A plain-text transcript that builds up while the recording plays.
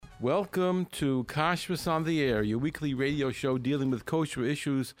Welcome to Kashrus on the Air, your weekly radio show dealing with kosher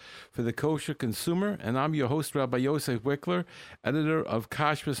issues for the kosher consumer. And I'm your host, Rabbi Yosef Wikler, editor of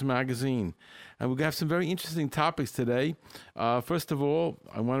Kashrus magazine. And we're going to have some very interesting topics today. First of all,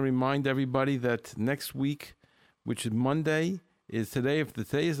 I want to remind everybody that next week, which is Monday, is today. If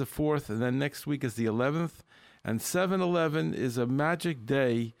today is the 4th, and then next week is the 11th. And 7-Eleven is a magic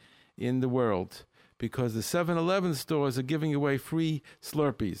day in the world, because the 7-Eleven stores are giving away free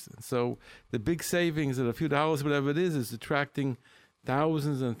Slurpees. So the big savings at a few dollars, whatever it is attracting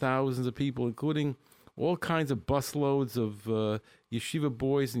thousands and thousands of people, including all kinds of busloads of yeshiva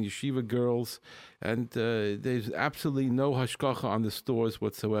boys and yeshiva girls. And there's absolutely no hashkacha on the stores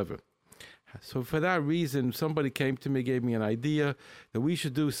whatsoever. So for that reason, somebody came to me, gave me an idea that we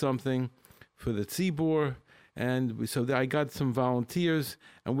should do something for the tzibur. And so I got some volunteers,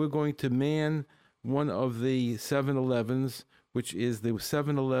 and we're going to man one of the 7-Elevens, which is the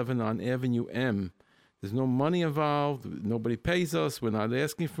 7-Eleven on Avenue M. There's no money involved. Nobody pays us. We're not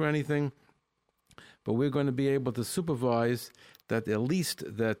asking for anything. But we're going to be able to supervise that at least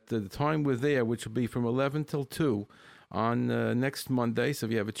that the time we're there, which will be from 11 till 2 on next Monday. So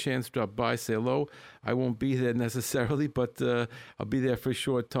if you have a chance, drop by, say hello. I won't be there necessarily, but I'll be there for a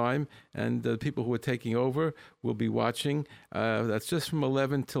short time. And the people who are taking over will be watching. That's just from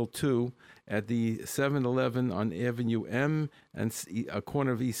 11 till 2 at the 7-Eleven on Avenue M and a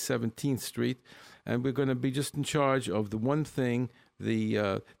corner of East 17th Street. And we're going to be just in charge of the one thing,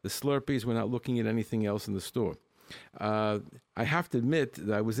 the Slurpees. We're not looking at anything else in the store. I have to admit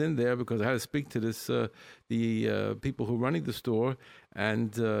that I was in there because I had to speak to the people who are running the store,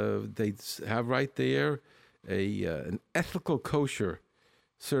 and they have right there an ethical kosher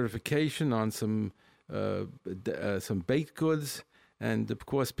certification on some baked goods. And of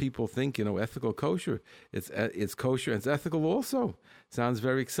course, people think, ethical kosher. It's kosher and it's ethical also. Sounds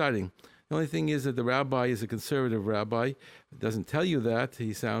very exciting. The only thing is that the rabbi is a conservative rabbi. He doesn't tell you that.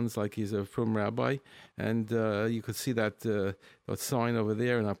 He sounds like he's a frum rabbi. And you could see that sign over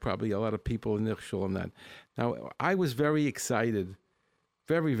there, and probably a lot of people in Nichshul on that. Now, I was very excited,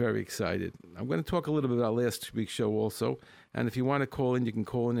 very, very excited. I'm going to talk a little bit about last week's show also. And if you want to call in, you can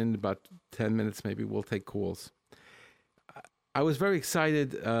call in about 10 minutes. Maybe we'll take calls. I was very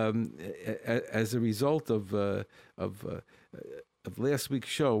excited as a result of last week's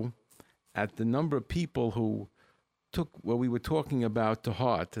show at the number of people who took what we were talking about to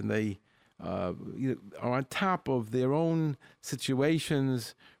heart, and they are on top of their own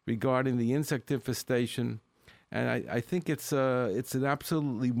situations regarding the insect infestation. And I think it's an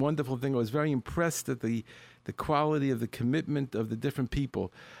absolutely wonderful thing. I was very impressed at the quality of the commitment of the different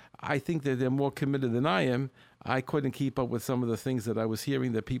people. I think that they're more committed than I am. I couldn't keep up with some of the things that I was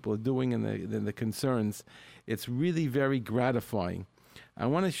hearing that people are doing and the concerns. It's really very gratifying. I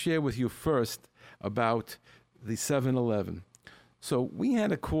want to share with you first about the 7-Eleven. So we had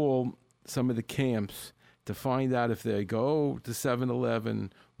to call some of the camps to find out if they go to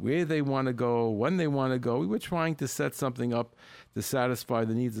 7-Eleven, where they want to go, when they want to go. We were trying to set something up to satisfy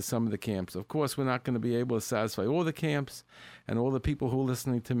the needs of some of the camps. Of course, we're not going to be able to satisfy all the camps and all the people who are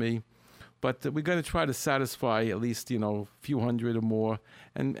listening to me, but we're going to try to satisfy at least, a few hundred or more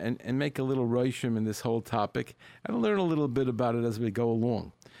and make a little roshim in this whole topic and learn a little bit about it as we go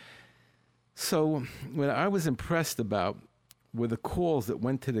along. So what I was impressed about were the calls that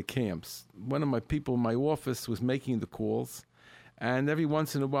went to the camps. One of my people in my office was making the calls, and every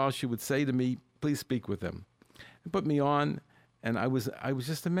once in a while she would say to me, please speak with them. And put me on, and I was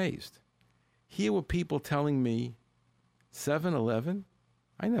just amazed. Here were people telling me, 7-Eleven?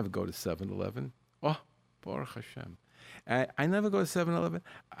 I never go to 7-Eleven. Oh, Baruch Hashem. I never go to 7-Eleven,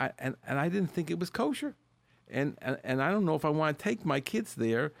 and I didn't think it was kosher. And I don't know if I want to take my kids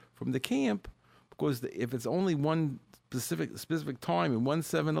there from the camp, because if it's only one specific time in one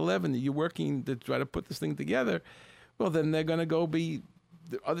 7-Eleven that you're working to try to put this thing together, well, then they're going to go the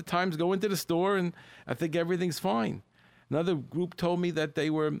other times go into the store, and I think everything's fine. Another group told me that they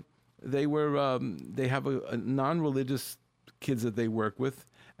have a non-religious kids that they work with,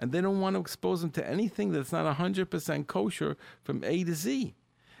 and they don't want to expose them to anything that's not 100% kosher from A to Z.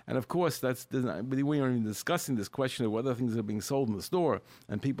 And of course, we weren't even discussing this question of whether things are being sold in the store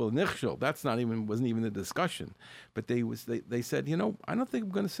and people are nichshel. That's wasn't even a discussion. But they said, I don't think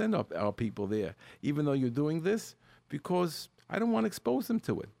we're going to send our people there, even though you're doing this, because I don't want to expose them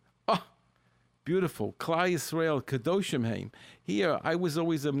to it. Oh, beautiful. Klal Yisrael, Kadoshim Haim. Here, I was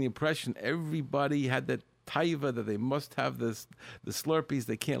always of the impression everybody had that taiva that they must have the Slurpees.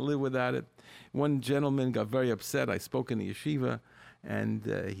 They can't live without it. One gentleman got very upset. I spoke in the yeshiva, and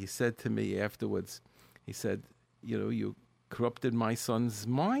he said to me afterwards, he said, you corrupted my son's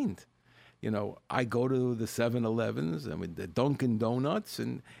mind. I go to the 7-Elevens and with the Dunkin' Donuts,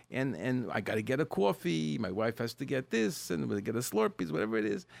 and I got to get a coffee. My wife has to get this, and we get a Slurpees, whatever it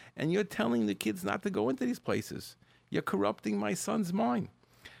is. And you're telling the kids not to go into these places. You're corrupting my son's mind.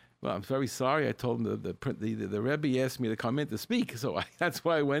 Well, I'm very sorry. I told him the Rebbe asked me to come in to speak, so that's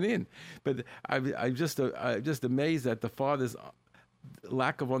why I went in. But I'm just amazed at the father's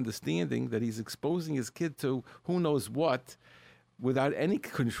lack of understanding that he's exposing his kid to who knows what, without any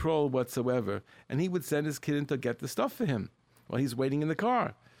control whatsoever, and he would send his kid in to get the stuff for him while he's waiting in the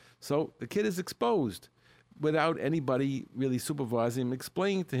car. So the kid is exposed without anybody really supervising him,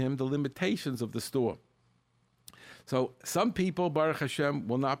 explaining to him the limitations of the store. So some people, Baruch Hashem,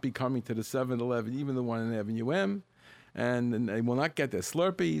 will not be coming to the 7-Eleven, even the one in Avenue M, and they will not get their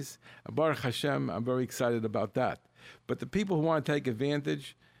Slurpees. Baruch Hashem, I'm very excited about that. But the people who want to take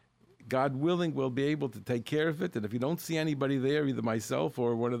advantage, God willing, will be able to take care of it. And if you don't see anybody there, either myself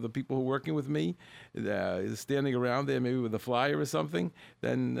or one of the people who are working with me is standing around there, maybe with a flyer or something,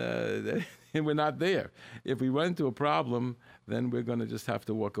 then we're not there. If we run into a problem, then we're going to just have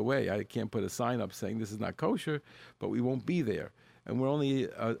to walk away. I can't put a sign up saying this is not kosher, but we won't be there. And we're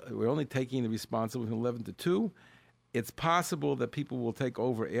only taking the responsibility from 11 to 2. It's possible that people will take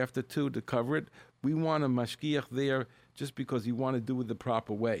over after 2 to cover it. We want a mashgiach there just because you want to do it the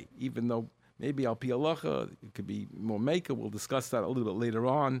proper way, even though maybe al pi halacha, it could be more maker. We'll discuss that a little bit later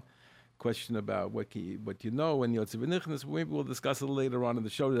on. Question about what you know and Yosef Wikler. Maybe we'll discuss it later on in the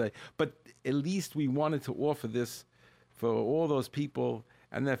show today. But at least we wanted to offer this for all those people.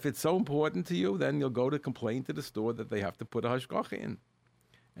 And if it's so important to you, then you'll go to complain to the store that they have to put a hashgacha in.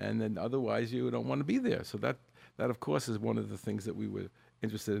 And then otherwise you don't want to be there. So that of course, is one of the things that we were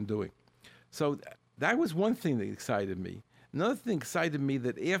interested in doing. So that was one thing that excited me. Another thing excited me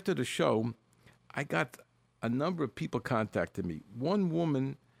that after the show, I got a number of people contacted me. One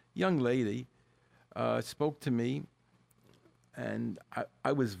woman, young lady, spoke to me, and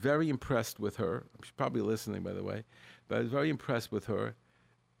I was very impressed with her. She's probably listening, by the way, but I was very impressed with her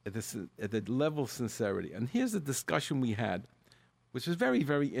at the level of sincerity. And here's the discussion we had, which was very,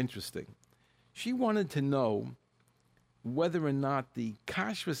 very interesting. She wanted to know whether or not the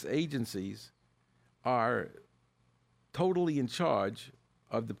kashrus agencies are totally in charge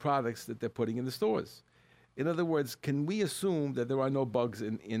of the products that they're putting in the stores. In other words, can we assume that there are no bugs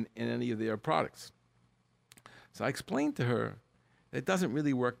in any of their products? So I explained to her that it doesn't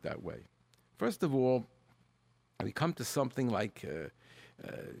really work that way. First of all, we come to something like,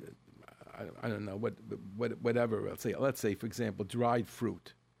 I don't know, whatever, let's say, for example, dried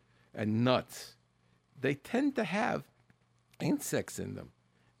fruit and nuts. They tend to have insects in them.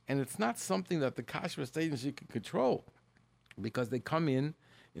 And it's not something that the kashrus agency can control, because they come in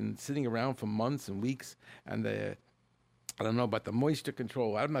and sitting around for months and weeks, and I don't know about the moisture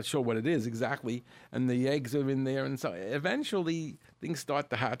control. I'm not sure what it is exactly. And the eggs are in there, and so eventually things start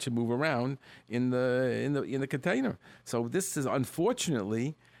to hatch and move around in the container. So this is,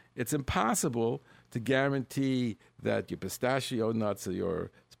 unfortunately, it's impossible to guarantee that your pistachio nuts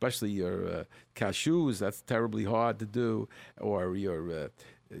or especially your cashews, that's terribly hard to do, or your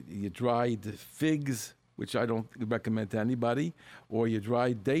dried figs, which I don't recommend to anybody, or your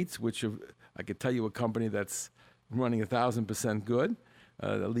dried dates, which I could tell you a company that's running 1,000% good,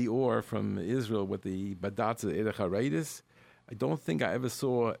 Lior from Israel with the badatza erechareidis. I don't think I ever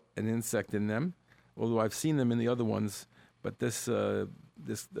saw an insect in them, although I've seen them in the other ones. But that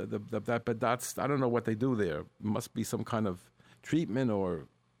badatz, I don't know what they do there. It must be some kind of treatment or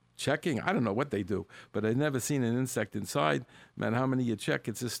checking. I don't know what they do, but I've never seen an insect inside. Man, how many you check?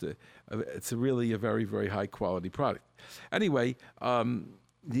 It's just it's really a very, very high quality product. Anyway, so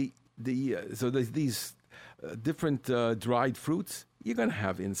there's these different dried fruits. You're going to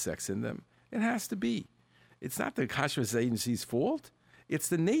have insects in them. It has to be. It's not the kashrus agency's fault. It's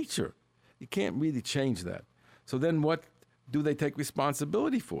the nature. You can't really change that. So then what do they take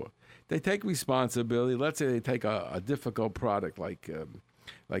responsibility for? They take responsibility. Let's say they take a difficult product like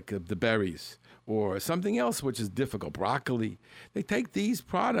the berries, or something else which is difficult, broccoli. They take these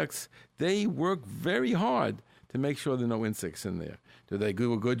products, they work very hard to make sure there are no insects in there. Do they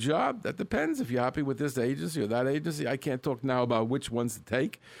do a good job? That depends. If you're happy with this agency or that agency, I can't talk now about which ones to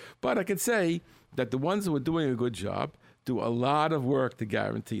take, but I can say that the ones who are doing a good job do a lot of work to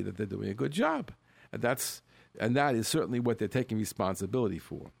guarantee that they're doing a good job. And that is certainly what they're taking responsibility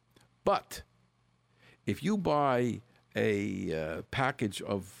for. But if you buy a package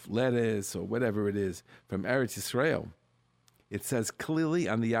of lettuce or whatever it is from Eretz Yisrael, it says clearly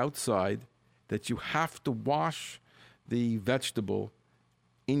on the outside that you have to wash the vegetable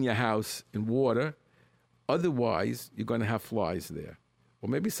in your house in water. Otherwise, you're going to have flies there, or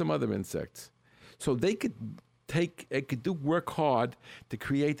maybe some other insects. So they could work hard to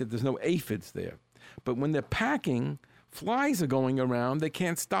create that there's no aphids there. But when they're packing, flies are going around. They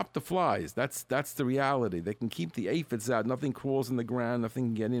can't stop the flies. That's the reality. They can keep the aphids out. Nothing crawls in the ground. Nothing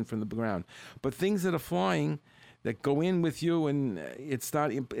can get in from the ground. But things that are flying, that go in with you, and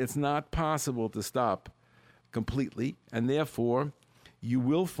it's not possible to stop completely, and therefore you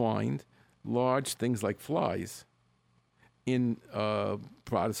will find large things like flies in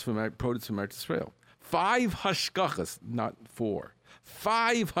produce from Eretz Israel. 5 hashkachas, not 4.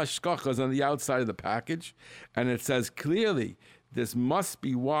 5 hashkachas on the outside of the package, and it says clearly this must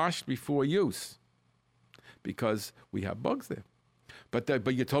be washed before use because we have bugs there.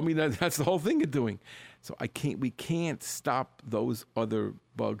 But you told me that that's the whole thing you're doing. So we can't stop those other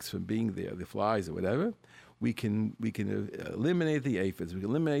bugs from being there, the flies or whatever. We can eliminate the aphids, we can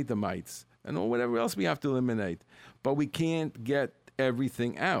eliminate the mites, and whatever else we have to eliminate. But we can't get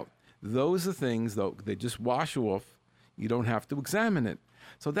everything out. Those are things, though, they just wash off. You don't have to examine it.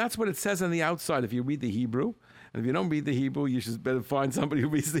 So that's what it says on the outside if you read the Hebrew. And if you don't read the Hebrew, you should better find somebody who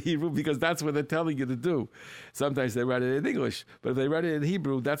reads the Hebrew because that's what they're telling you to do. Sometimes they write it in English, but if they write it in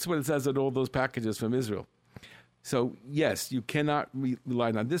Hebrew, that's what it says on all those packages from Israel. So, yes, you cannot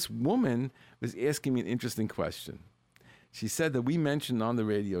rely on. This woman was asking me an interesting question. She said that we mentioned on the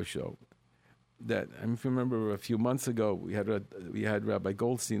radio show that, I remember a few months ago, we had Rabbi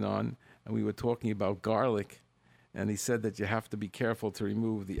Goldstein on, and we were talking about garlic, and he said that you have to be careful to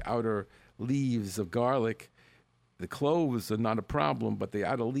remove the outer leaves of garlic. The cloves are not a problem, but the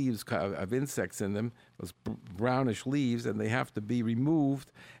outer leaves have insects in them, those brownish leaves, and they have to be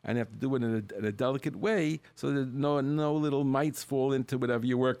removed, and you have to do it in a delicate way so that no little mites fall into whatever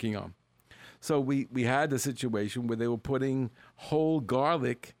you're working on. So we had a situation where they were putting whole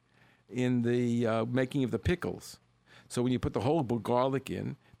garlic in the making of the pickles. So when you put the whole garlic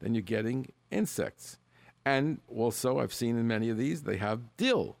in, then you're getting insects. And also, I've seen in many of these, they have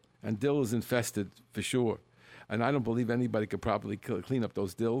dill, and dill is infested for sure. And I don't believe anybody could properly clean up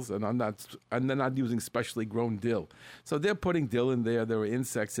those dills, and they're not using specially grown dill. So they're putting dill in there. There are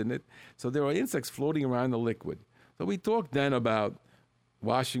insects in it. So there are insects floating around the liquid. So we talked then about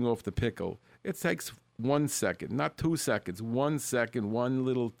washing off the pickle. It takes 1 second, not 2 seconds, 1 second, 1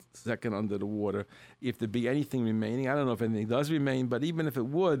 little second under the water. If there be anything remaining, I don't know if anything does remain, but even if it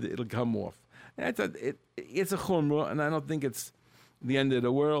would, it'll come off. It's a chumrah, and I don't think it's the end of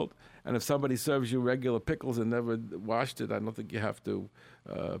the world. And if somebody serves you regular pickles and never washed it, I don't think you have to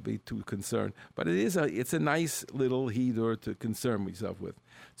be too concerned. But it's a nice little heater to concern yourself with.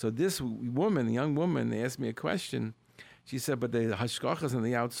 So this woman, young woman, asked me a question. She said, but the hashkachas on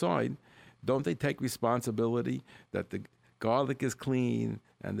the outside, don't they take responsibility that the garlic is clean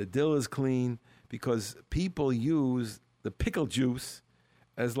and the dill is clean? Because people use the pickle juice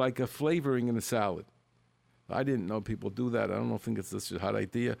as like a flavoring in a salad. I didn't know people do that. I don't think it's such a hot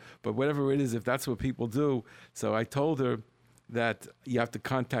idea, but whatever it is, if that's what people do. So I told her that you have to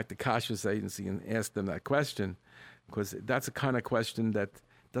contact the kashrus agency and ask them that question, because that's a kind of question that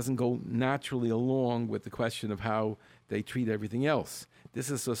doesn't go naturally along with the question of how they treat everything else. This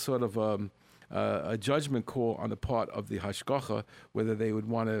is a sort of a judgment call on the part of the hashgacha, whether they would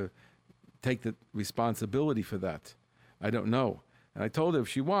want to take the responsibility for that. I don't know. And I told her if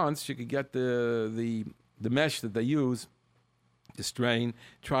she wants, she could get the mesh that they use to strain,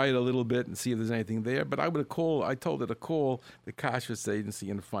 try it a little bit and see if there's anything there. But I told her to call the kashrus agency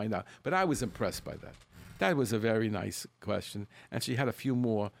and find out. But I was impressed by that. That was a very nice question. And she had a few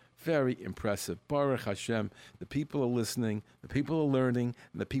more very impressive. Baruch Hashem, the people are listening, the people are learning,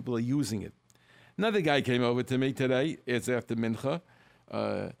 and the people are using it. Another guy came over to me today. It's after Mincha.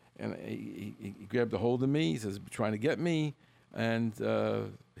 And he grabbed a hold of me. He says, trying to get me. And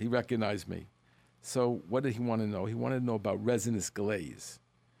he recognized me. So what did he want to know? He wanted to know about resinous glaze.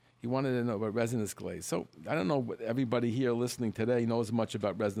 So I don't know what everybody here listening today knows much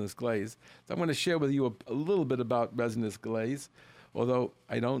about resinous glaze. So I'm going to share with you a little bit about resinous glaze, although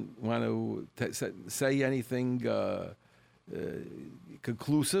I don't want to say anything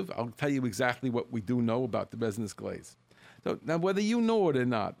conclusive. I'll tell you exactly what we do know about the resinous glaze. So now, whether you know it or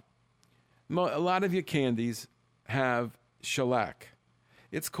not, a lot of your candies have shellac.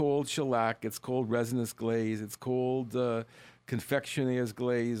 It's called shellac. It's called resinous glaze. It's called confectioner's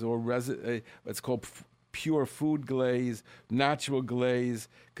glaze, or it's called pure food glaze, natural glaze,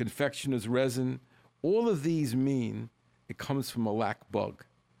 confectioner's resin. All of these mean it comes from a lac bug.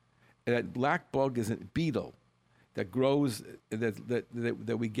 And that lac bug is a beetle that grows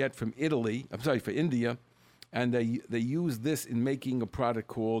that we get from India, and they use this in making a product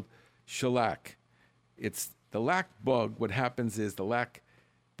called shellac. It's the lac bug. What happens is the lac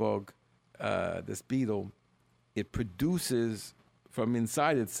bug, this beetle, it produces from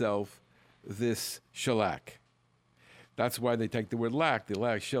inside itself this shellac. That's why they take the word lac,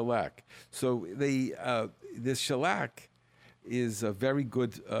 shellac. So this shellac is a very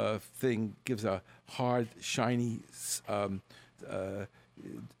good thing, gives a hard, shiny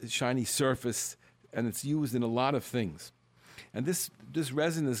surface, and it's used in a lot of things. And this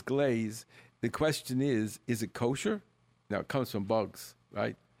resinous glaze, the question is it kosher? Now, it comes from bugs,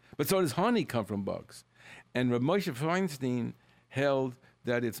 right? But so does honey come from bugs. And Rav Moshe Feinstein held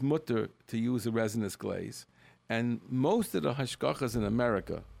that it's mutter to use a resinous glaze. And most of the hashgachas in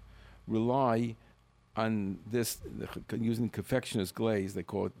America rely on this, using confectioner's glaze. They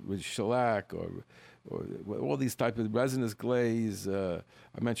call it with shellac or all these types of resinous glaze. I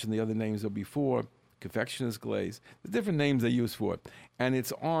mentioned the other names before, confectioner's glaze. There's different names they use for it. And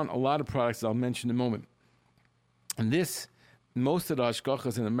it's on a lot of products I'll mention in a moment. And this, most of the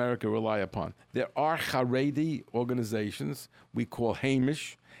hashgachas in America rely upon. There are Haredi organizations we call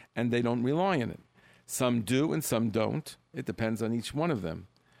Hamish, and they don't rely on it. Some do and some don't. It depends on each one of them.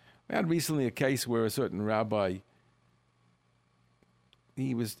 We had recently a case where a certain rabbi,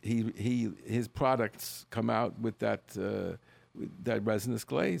 his products come out with that resinous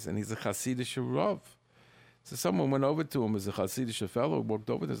glaze, and he's a Hasidic Rav. So someone went over to him as a Hasidic fellow, walked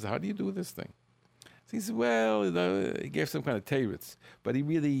over and said, "How do you do this thing?" So he said, "Well," he gave some kind of teretz, but he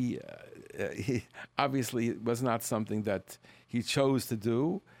really, obviously, it was not something that he chose to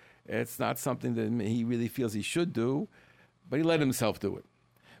do. It's not something that he really feels he should do, but he let himself do it.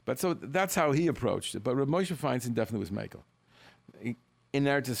 But so that's how he approached it. But Rav Moshe Feinstein definitely was Mekel. In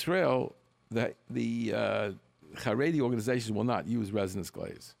Eretz Yisrael, the Haredi organizations will not use resinous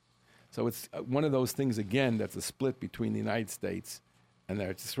glaze. So it's one of those things, again, that's a split between the United States and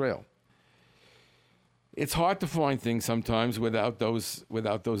Eretz Yisrael. It's hard to find things sometimes without those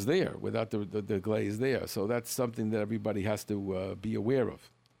there, without the glaze there. So that's something that everybody has to be aware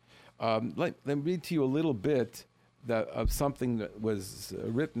of. Let me read to you a little bit of something that was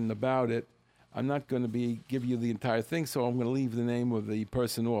written about it. I'm not going to give you the entire thing, so I'm going to leave the name of the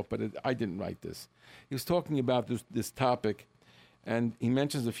person off, but I didn't write this. He was talking about this topic, and he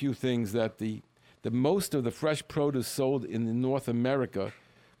mentions a few things that the most of the fresh produce sold in North America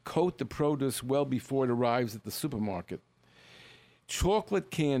coat the produce well before it arrives at the supermarket.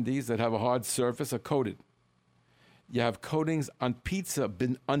 Chocolate candies that have a hard surface are coated. You have coatings on pizza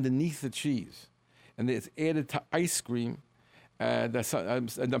underneath the cheese, and it's added to ice cream. Nuts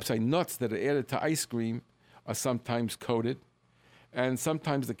that are added to ice cream are sometimes coated, and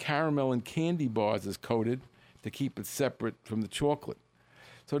sometimes the caramel and candy bars is coated to keep it separate from the chocolate.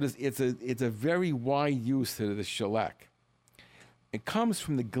 So it's a very wide use to the shellac. It comes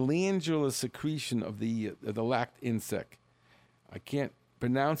from the glandular secretion of the lac insect. I can't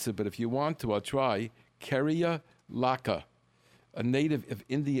pronounce it, but if you want to, I'll try. Keria laka, a native of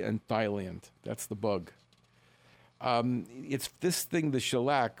India and Thailand. That's the bug. It's this thing, the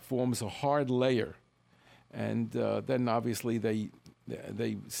shellac, forms a hard layer, and then obviously they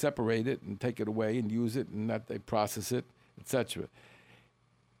separate it and take it away and use it, and that they process it, etc.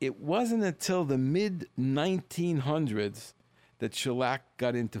 It wasn't until the mid-1900s that shellac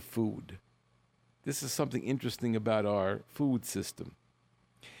got into food. This is something interesting about our food system.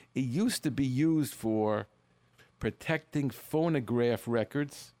 It used to be used for protecting phonograph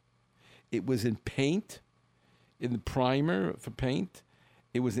records. It was in paint, in the primer for paint.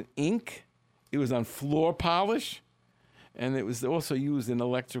 It was in ink. It was on floor polish. And it was also used in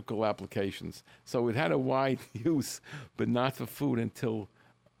electrical applications. So it had a wide use, but not for food until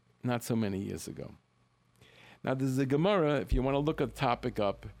not so many years ago. Now, there's a Gemara, if you want to look at the topic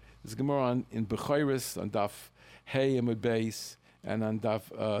up, there's a Gemara in Bechoros, on Daf Hey and Beis, and on Daf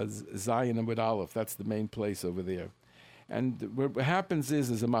Zayin and Aleph. That's the main place over there. And what happens is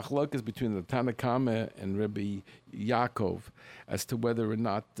there's a machlokas between the Tanakama and Rabbi Yaakov as to whether or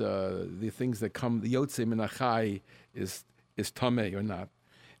not the things that come, the Yotzei Min HaChai is tamei or not,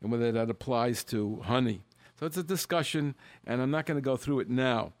 and whether that applies to honey. So it's a discussion, and I'm not going to go through it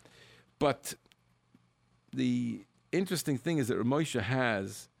now. But the interesting thing is that Rav Moshe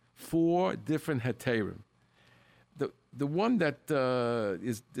has 4 different heterim. The one that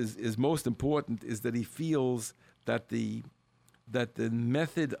is most important is that he feels that the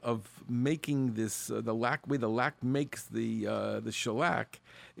method of making this the lac makes the shellac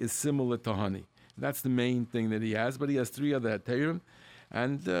is similar to honey. That's the main thing that he has. But he has 3 other heterim,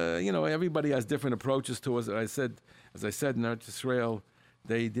 and everybody has different approaches to it. As I said, in Eretz Yisrael,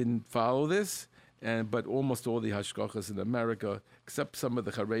 they didn't follow this. But almost all the hashgachas in America, except some of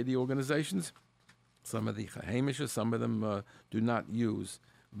the Haredi organizations, Some of the Hamishes, some of them do not use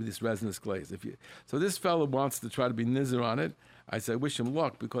this resinous glaze. So this fellow wants to try to be nizzer on it. I say, wish him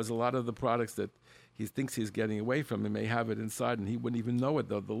luck, because a lot of the products that he thinks he's getting away from, he may have it inside, and he wouldn't even know it.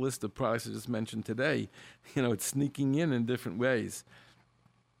 The list of products I just mentioned today, it's sneaking in different ways.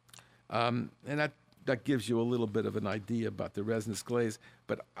 And that gives you a little bit of an idea about the resinous glaze.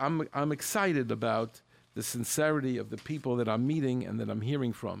 But I'm excited about the sincerity of the people that I'm meeting and that I'm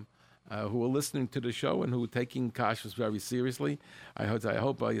hearing from, who are listening to the show and who are taking kashrus very seriously. I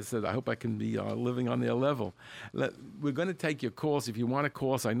hope I can be living on their level. We're going to take your calls if you want to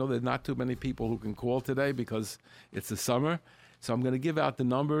call us. I know there's not too many people who can call today because it's the summer. So I'm going to give out the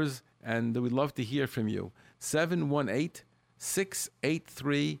numbers, and we'd love to hear from you.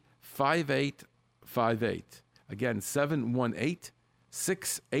 718-683-5858. Again,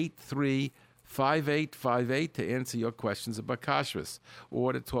 718-683-5858 to answer your questions about kashrus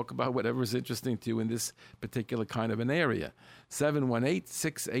or to talk about whatever is interesting to you in this particular kind of an area.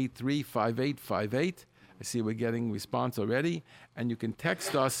 718-683-5858. I see we're getting response already. And you can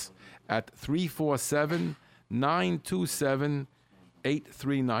text us at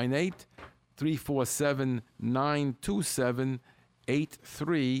 347-927-8398,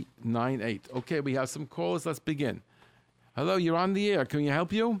 347-927-8398. Okay, we have some callers. Let's begin. Hello, you're on the air. Can you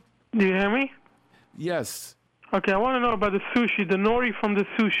help you? Do you hear me? Yes. Okay, I want to know about the sushi, the nori from the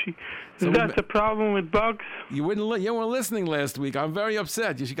sushi. Is that a problem with bugs? You weren't listening last week. I'm very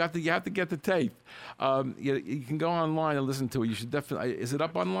upset. You have to get the tape. You can go online and listen to it. You should definitely. Is it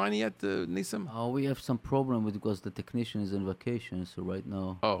up online yet, Nisam? We have some problem with because the technician is on vacation. So right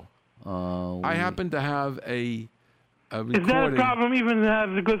now. Oh. I happen to have a recording. Is that a problem? Even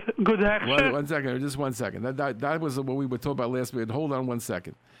have a good action? One second, just 1 second. That was what we were talking about last week. Hold on 1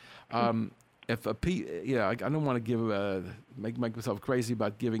 second. I don't want to make myself crazy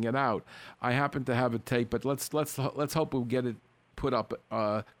about giving it out. I happen to have a tape, but let's hope we'll get it put up.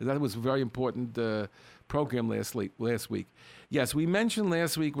 That was a very important program last week. Yes, we mentioned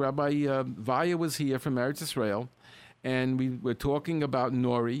last week Rabbi Vaya was here from Eretz Israel, and we were talking about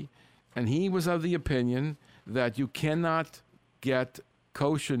nori, and he was of the opinion that you cannot get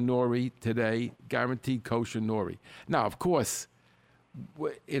kosher nori today, guaranteed kosher nori. Now, of course,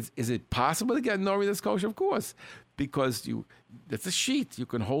 is it possible to get nori that's kosher? Of course, because it's a sheet. You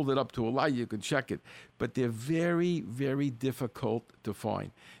can hold it up to a light. You can check it, but they're very, very difficult to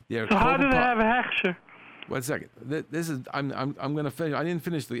find. So how do they have a hechsher? 1 second. This is I'm going to finish. I didn't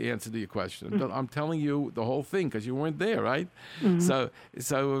finish the answer to your question. Mm-hmm. I'm telling you the whole thing because you weren't there, right? Mm-hmm. So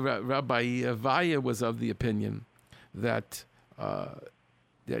Rabbi Vaya was of the opinion that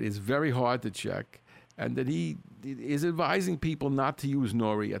it's very hard to check, and that he is advising people not to use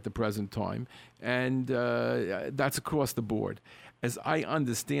nori at the present time, and that's across the board. As I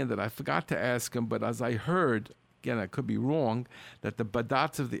understand it, I forgot to ask him, but as I heard, again, I could be wrong, that the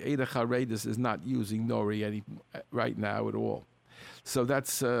Badatz of the Eida Charedis is not using nori right now at all. So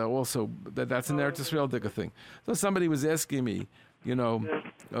that's also, that's an Eretz Israel thing. So somebody was asking me, he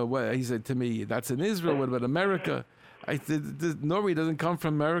said to me, that's in Israel, what about America? I said, the nori doesn't come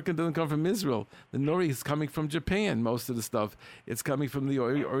from America, it doesn't come from Israel. The nori is coming from Japan, most of the stuff. It's coming from the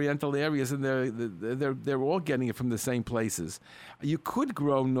Oriental areas, and they're all getting it from the same places. You could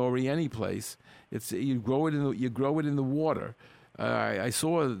grow nori any place. You grow it in the water. I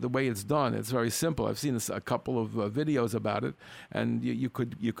saw the way it's done. It's very simple. I've seen a couple of videos about it, and you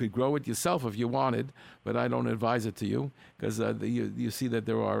could grow it yourself if you wanted, but I don't advise it to you because you see that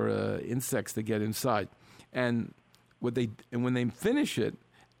there are insects that get inside, and when they finish it,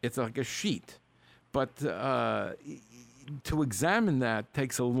 it's like a sheet. But to examine that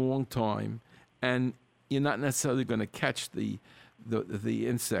takes a long time, and you're not necessarily going to catch the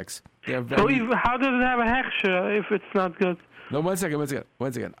insects. So how does it have a hechsher if it's not good? No, one second.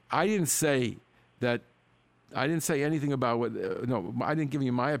 I didn't say anything about what. I didn't give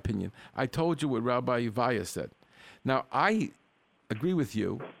you my opinion. I told you what Rabbi Vaya said. Now I agree with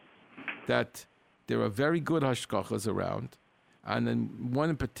you that there are very good hashkachas around, and then one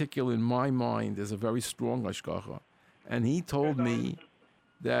in particular in my mind is a very strong hashkacha. And he told me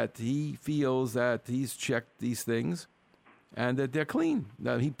that he feels that he's checked these things and that they're clean.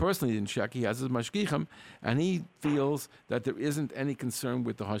 Now, he personally didn't check. He has his mashgichim, and he feels that there isn't any concern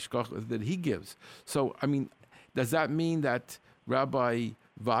with the hashkacha that he gives. So, I mean, does that mean that Rabbi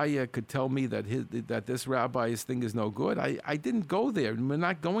Vaya could tell me that this rabbi's thing is no good? I didn't go there. We're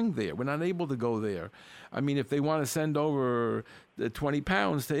not going there. We're not able to go there. I mean, if they want to send over the 20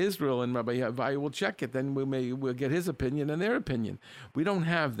 pounds to Israel and Rabbi Vaya will check it, then we'll get his opinion and their opinion. We don't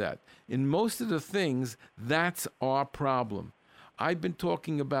have that. In most of the things, that's our problem. I've been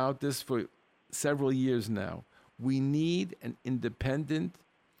talking about this for several years now. We need an independent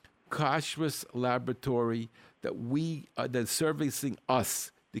kashrus laboratory that's servicing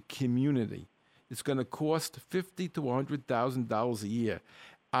us, the community. It's going to cost $50,000 to $100,000 a year.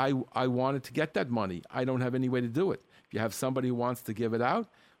 I wanted to get that money. I don't have any way to do it. If you have somebody who wants to give it out,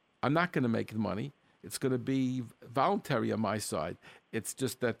 I'm not going to make the money. It's going to be voluntary on my side. It's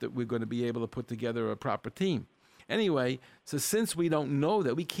just that we're going to be able to put together a proper team. Anyway, so since we don't know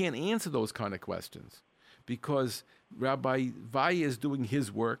that, we can't answer those kind of questions because Rabbi Vaya is doing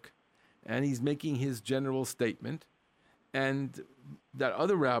his work and he's making his general statement. And that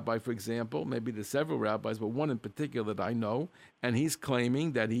other rabbi, for example, maybe there's several rabbis, but one in particular that I know, and he's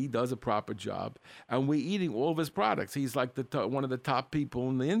claiming that he does a proper job, and we're eating all of his products. He's like one of the top people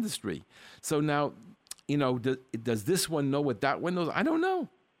in the industry. So now, does this one know what that one knows? I don't know.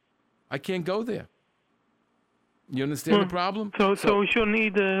 I can't go there. You understand the problem? So we should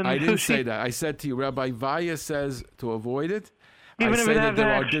need I didn't sushi. say that. I said to you, Rabbi Vaya says to avoid it. Even I if say it that has there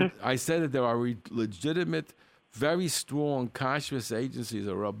an are extra. I said that there are legitimate, very strong kashrus agencies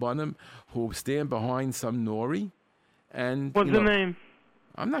or rabbanim who stand behind some nori. And What's the name?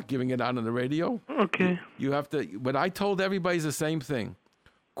 I'm not giving it out on the radio. Okay. You have to. But I told everybody is the same thing.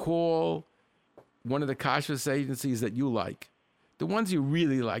 Call one of the kashrus agencies that you like. The ones you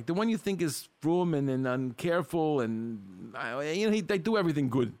really like, the one you think is frum and uncareful, and they do everything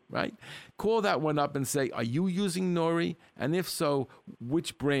good, right? Call that one up and say, "Are you using nori? And if so,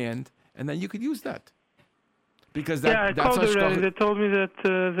 which brand?" And then you could use that because I that's called already. They told me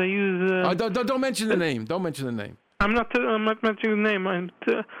that they use. Don't mention the name. Don't mention the name. I'm not mentioning the name.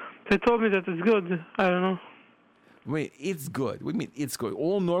 They told me that it's good. I don't know. Wait, it's good. What do you mean it's good?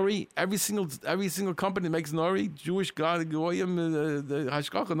 All nori, every single company makes nori. Jewish goyim, the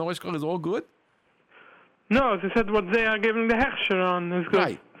hashkacha, no hashkacha is all good. No, they said what they are giving the hechsher on is good.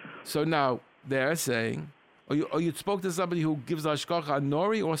 Right. So now they're saying, you spoke to somebody who gives hashkacha on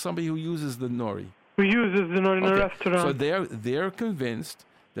nori, or somebody who uses the nori. We use the nori in a restaurant. So they're convinced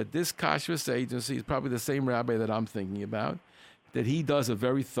that this kashrus agency is probably the same rabbi that I'm thinking about, that he does a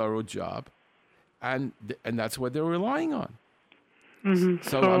very thorough job. And that's what they're relying on. Mm-hmm.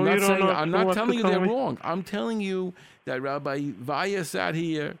 So I'm not telling you they're wrong. I'm telling you that Rabbi Vaya sat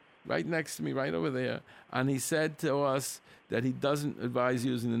here, right next to me, right over there, and he said to us that he doesn't advise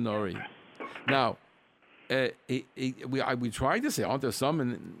using the nori. Now, we tried to say, aren't there some?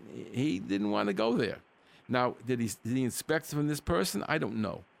 And he didn't want to go there. Now, did he inspect from this person? I don't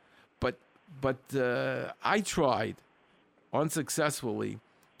know, but I tried unsuccessfully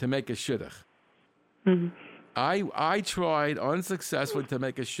to make a shidduch. Mm-hmm. I tried unsuccessfully to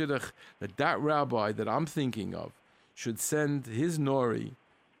make a shidduch that rabbi that I'm thinking of should send his nori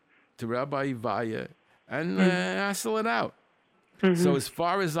to Rabbi Vaya and hassle it out. Mm-hmm. So as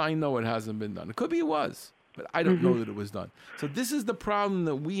far as I know, it hasn't been done. It could be it was, but I don't know that it was done. So this is the problem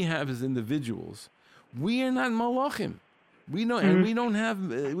that we have as individuals. We are not malachim. We know, and we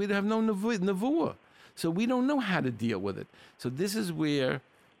have no nevuah. So we don't know how to deal with it. So this is where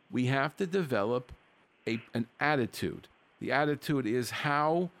we have to develop an attitude. The attitude is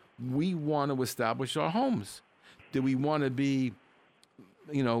how we want to establish our homes. Do we want to be,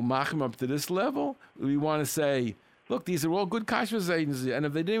 machim up to this level? Do we want to say, look, these are all good kashrus agencies, and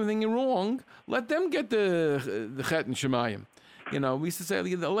if they did anything wrong, let them get the chet and shemayim. We used to say,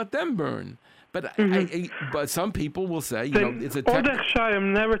 let them burn. But but some people will say, it's a all the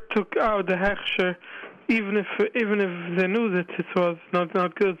hechshayim never took out the hechsher, even if they knew that it was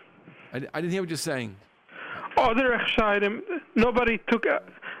not good. I didn't hear what you're saying. Other hechshayim, nobody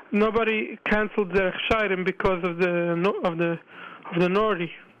canceled their hechshayim because of the nori.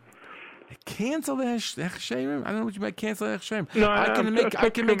 Cancel the hechsherim? I don't know what you mean cancel the hechsherim. No, I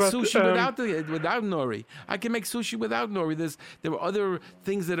can make sushi without nori. I can make sushi without nori. There are other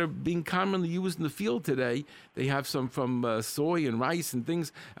things that are being commonly used in the field today. They have some from soy and rice and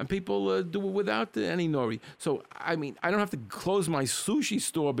things, and people do it without any nori. So, I don't have to close my sushi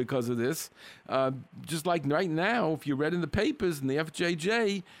store because of this. Just like right now, if you read in the papers in the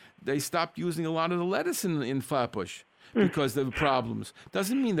FJJ, they stopped using a lot of the lettuce in Flatbush. Because there were problems.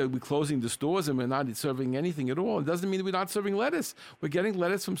 Doesn't mean that we're closing the stores and we're not serving anything at all. It doesn't mean that we're not serving lettuce. We're getting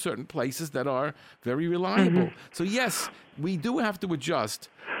lettuce from certain places that are very reliable. So yes, we do have to adjust.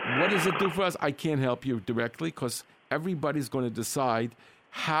 What does it do for us? I can't help you directly because everybody's going to decide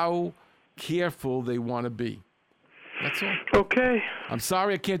how careful they want to be. That's all. Okay. I'm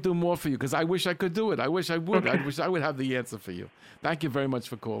sorry I can't do more for you because I wish I could do it. I wish I would. Okay. I wish I would have the answer for you. Thank you very much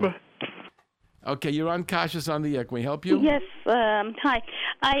for calling. Okay, you're on Kashrus on the air. Can we help you? Yes. Hi.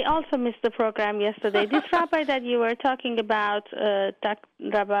 I also missed the program yesterday. This rabbi that you were talking about,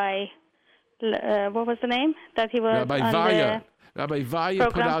 Rabbi what was the name that he was Rabbi on Vaya. Rabbi Vaya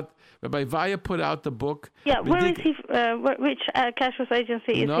program? Rabbi Vaya put out the book. Yeah, where is he? Which kashrus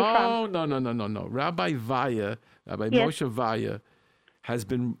agency is he from? No. Rabbi Vaya, Rabbi Moshe Vaya, has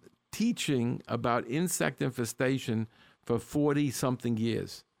been teaching about insect infestation for 40-something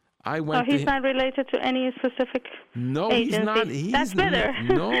years. He's not related to any specific agency. He's not. That's better.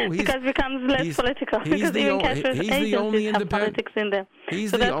 Because it becomes less political. Because even kashrus agencies have politics in them.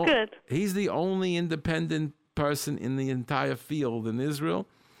 So that's good. He's the only independent person in the entire field in Israel,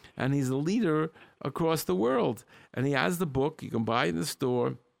 and he's a leader across the world. And he has the book. You can buy it in the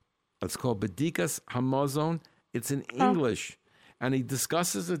store. It's called Bedikas Hamazon. It's in English. And he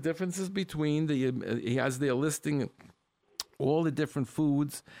discusses the differences between he has their listing all the different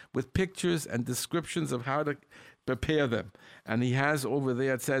foods with pictures and descriptions of how to prepare them. And he has over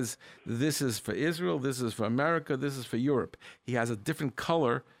there, it says, this is for Israel, this is for America, this is for Europe. He has a different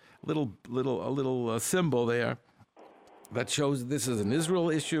color, a little symbol there that shows this is an Israel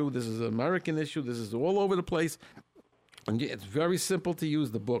issue, this is an American issue, this is all over the place. And it's very simple to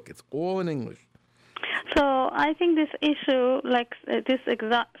use the book. It's all in English. So I think this issue, like this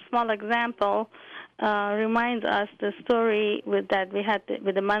small example, reminds us the story that we had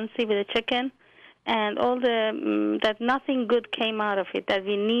with the mansi, with the chicken, and all that nothing good came out of it. That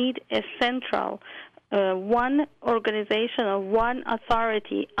we need a central one organization or one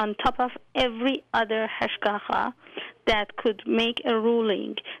authority on top of every other hashgacha that could make a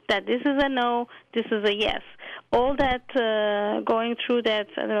ruling that this is a no, this is a yes. All that going through that,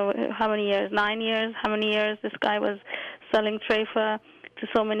 I don't know how many years, 9 years, how many years this guy was selling treifa to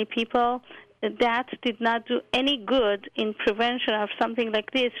so many people, that did not do any good in prevention of something like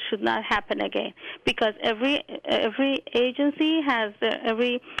this should not happen again. Because every agency has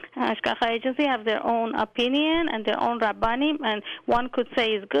every hashgacha agency have their own opinion and their own rabbanim, and one could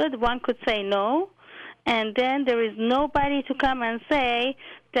say is good, one could say no, and then there is nobody to come and say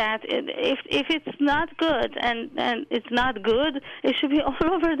that if it's not good and it's not good, it should be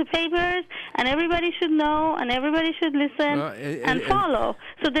all over the papers and everybody should know and everybody should listen and follow.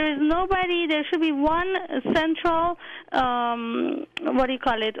 So there is nobody. There should be one central original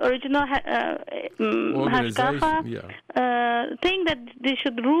hashgacha thing that they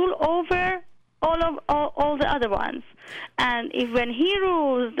should rule over all the other ones. And when he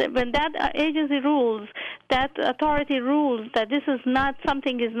rules, when that agency rules, that authority rules that this is not,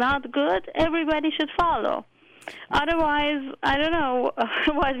 something is not good, everybody should follow. Otherwise, I don't know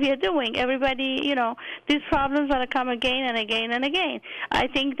what we are doing. Everybody, these problems are going to come again and again and again. I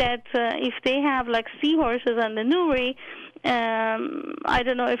think that if they have like seahorses on the Nuri, I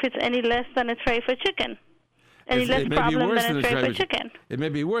don't know if it's any less than a tray for chicken. Any less problem than a tray for chicken. It may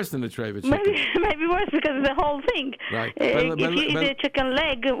be worse than a tray for chicken. Maybe worse because of the whole thing. Right. If you eat a chicken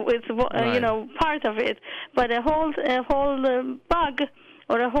leg, it's part of it. But a whole bug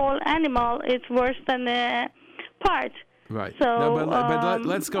or a whole animal, it's worse than a part. Right. So, but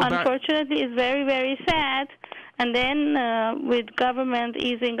let's go back. Unfortunately, it's very, very sad. And then with government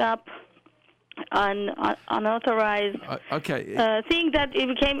easing up on unauthorized thing, that it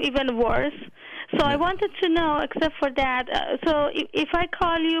became even worse. So I wanted to know, except for that, so if I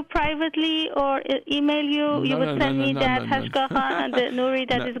call you privately or email you, you would send me that hashgacha and the Nuri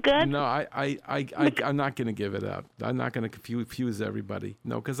that is good? No, I'm not going to give it out. I'm not going to confuse everybody.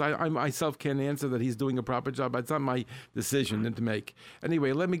 No, because I myself can't answer that he's doing a proper job. It's not my decision to make.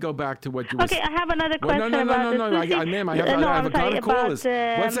 Anyway, let me go back to what you were saying. Okay, I have another question about the ma'am, I have a lot of callers.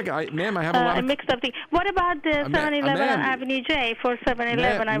 1 second, ma'am, I have a lot of... mixed up thing. What about the 7-Eleven on Avenue J for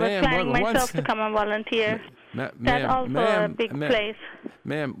 7-Eleven? I was planning myself to come and volunteer. That's also a big place.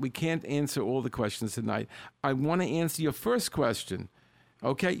 Ma'am, we can't answer all the questions tonight. I want to answer your first question.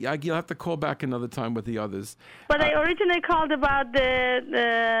 Okay, you'll have to call back another time with the others. But I originally called about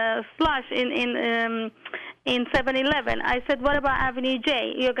the slush in 7-Eleven. I said, what about Avenue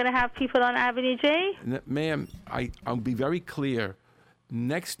J? You're going to have people on Avenue J? Ma'am, I'll be very clear.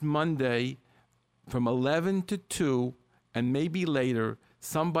 Next Monday from 11 to 2 and maybe later,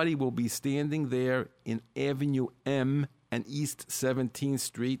 somebody will be standing there in Avenue M and East 17th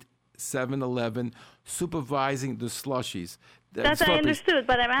Street, 7-Eleven, supervising the slushies. That's I understood,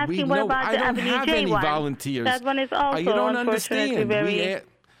 but I'm asking what about the Avenue J one? I don't have any volunteers. That one is also, you don't understand. Very...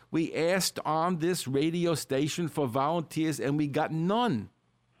 We asked on this radio station for volunteers, and we got none.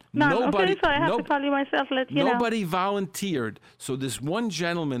 Okay, so I have to call you myself, let you know. Nobody volunteered. So this one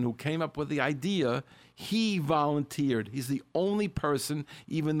gentleman who came up with the idea, He volunteered. He's the only person,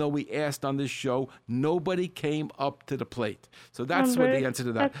 even though we asked on this show, nobody came up to the plate. So that's what the answer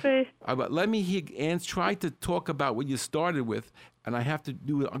to that. But let me try to talk about what you started with, and I have to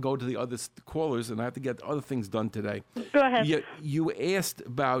go to the other callers, and I have to get other things done today. Go ahead. You asked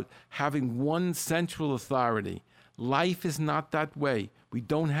about having one central authority. Life is not that way. We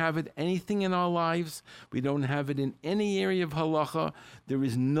don't have it anything in our lives. We don't have it in any area of halacha. There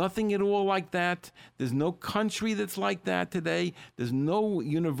is nothing at all like that. There's no country that's like that today. There's no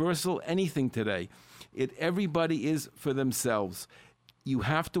universal anything today. Everybody is for themselves. You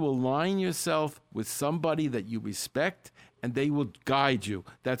have to align yourself with somebody that you respect, and they will guide you.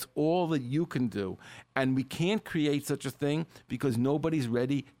 That's all that you can do. And we can't create such a thing because nobody's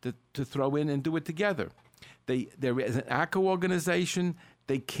ready to throw in and do it together. There is an ACO organization.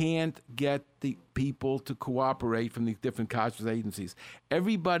 They can't get the people to cooperate from the different kashrus agencies.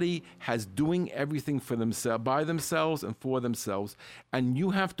 Everybody has doing everything for themselves, by themselves and for themselves. And you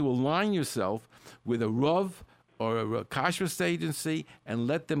have to align yourself with a Rav or a kashrus agency and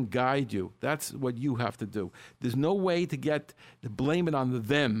let them guide you. That's what you have to do. There's no way to blame it on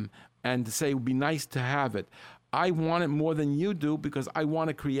them and to say it would be nice to have it. I want it more than you do because I want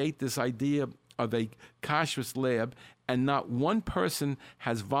to create this idea of a kashrus lab, and not one person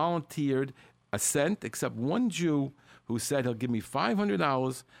has volunteered a cent except one Jew who said he'll give me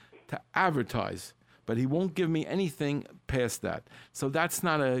 $500 to advertise, but he won't give me anything past that. So that's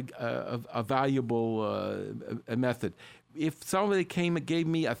not a valuable method. If somebody came and gave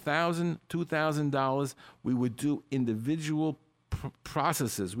me $1,000, $2,000, we would do individual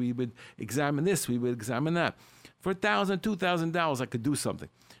processes. We would examine this, we would examine that. For $1,000, $2,000, I could do something.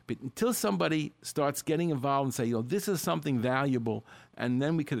 But until somebody starts getting involved and say, this is something valuable, and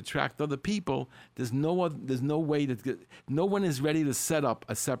then we could attract other people, there's no way no one is ready to set up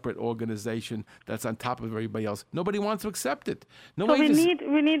a separate organization that's on top of everybody else. Nobody wants to accept it. We need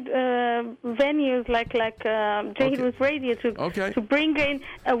venues like JRoot Radio to bring in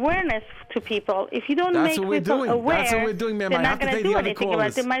awareness to people. If you don't make people aware, that's what we're doing, ma'am. they're not going to do anything about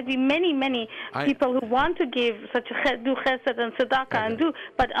it. There might be many people who want to give do chesed and tzedakah and do,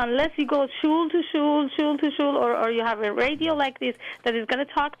 but unless you go shul to shul, or you have a radio like this that is going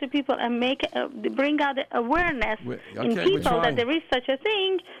to talk to people and bring out the awareness in people that there is such a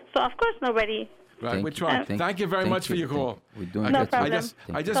thing. So of course nobody. Right, we're trying. Thank you very much for your call. We're doing no problem.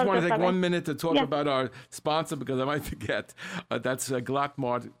 I just want to take 1 minute to talk about our sponsor because I might forget. That's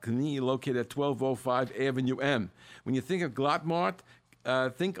Glattmart, located at 1205 Avenue M. When you think of Glattmart,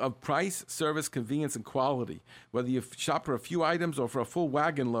 think of price, service, convenience, and quality. Whether you shop for a few items or for a full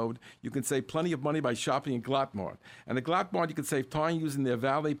wagon load, you can save plenty of money by shopping at Glattmart. And at Glattmart, you can save time using their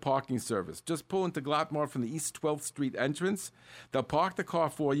valet parking service. Just pull into Glattmart from the East 12th Street entrance. They'll park the car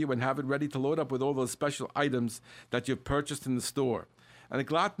for you and have it ready to load up with all those special items that you've purchased in the store. And at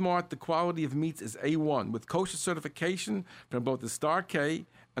Glattmart, the quality of meats is A1, with kosher certification from both the Star K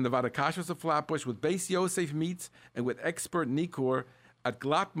and the Vadakashos of Flatbush, with base Yosef meats and with expert Nikor. At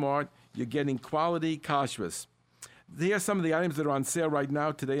Glattmart, you're getting quality kashrus. Here are some of the items that are on sale right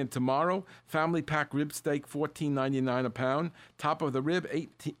now, today and tomorrow. Family pack rib steak, $14.99 a pound. Top of the rib,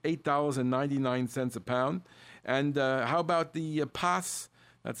 $8.99 a pound. And how about the Pas?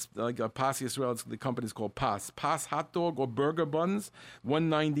 That's like a Pas Yisrael. The company's called Pas. Pas hot dog or burger buns,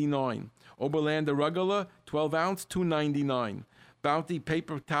 $1.99. Oberlander Rugula, 12 ounce, $2.99. Bounty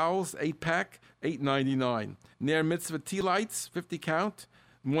paper towels, 8-pack, $8.99. Ner Mitzvah tea lights, 50 count,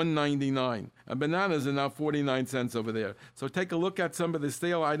 $1.99. And bananas are now 49 cents over there. So take a look at some of the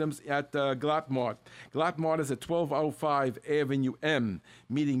sale items at Glattmart. Glattmart is at 1205 Avenue M.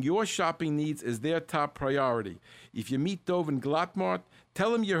 Meeting your shopping needs is their top priority. If you meet Dov in Glattmart,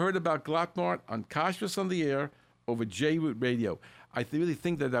 tell them you heard about Glattmart on Kashrus on the Air over JRoot Radio. I really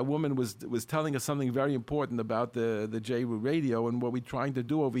think that woman was telling us something very important about the JRoot Radio and what we're trying to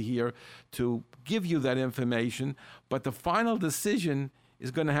do over here to give you that information. But the final decision is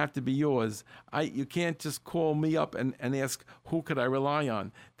going to have to be yours. You can't just call me up and ask, who could I rely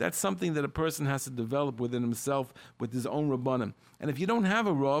on? That's something that a person has to develop within himself with his own Rabbanim. And if you don't have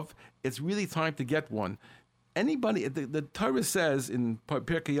a Rav, it's really time to get one. Anybody, the Torah says in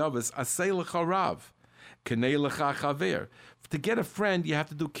Pirkei Avos, Aseh lecha Rav, Kenei lecha chaver. To get a friend, you have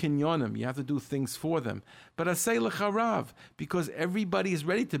to do kinyonim. You have to do things for them. But Aseh lecha Rav, because everybody is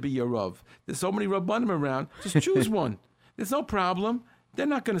ready to be your Rav. There's so many Rabbanim around. Just choose one. There's no problem. They're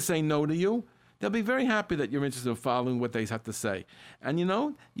not going to say no to you. They'll be very happy that you're interested in following what they have to say. And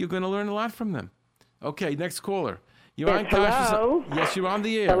you're going to learn a lot from them. Okay, next caller. Hello? Yes, you're on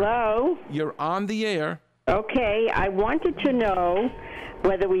the air. Hello? You're on the air. Okay, I wanted to know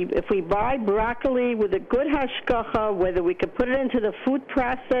if we buy broccoli with a good hashgacha, whether we could put it into the food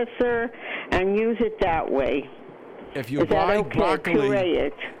processor and use it that way. If you buy broccoli, puree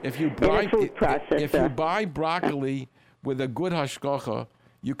it if you buy broccoli with a good hashgacha,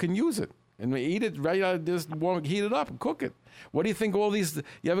 you can use it and eat it right out. Just heat it up and cook it. What do you think? All these,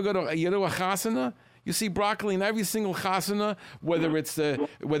 you ever go to a chasana? You see broccoli in every single chasana, whether it's the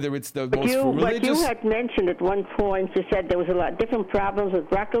most religious. But you had mentioned at one point, you said there was a lot of different problems with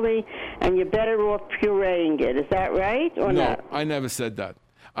broccoli, and you're better off pureeing it. Is that right or not? No, I never said that.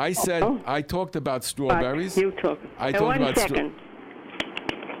 I said I talked about strawberries. You talk. I talked about 1 second.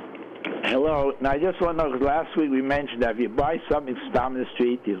 Hello. Now, I just want to know, because last week we mentioned that if you buy something down the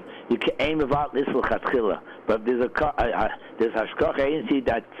street, you can aim about this l'chatchila. But there's there's hashgacha agency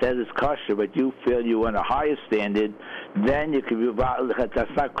that says it's kosher, but you feel you want a higher standard, then you can be about,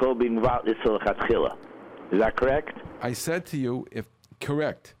 that's not called being about this l'chatchila. Is that correct? I said to you,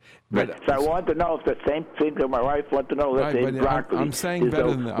 correct. But, so I want to know if the same thing that my wife wants to know. Let's say broccoli. I'm saying better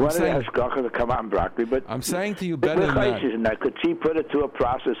than that. One of the hashgacha to come out in broccoli, but I'm saying to you better than that. Could she put it to a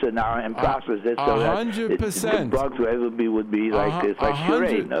processor now and process it so 100%. that the bugs would be like this, like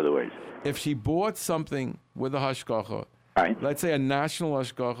puree, in other words? If she bought something with a hashgacha, right. Let's say a national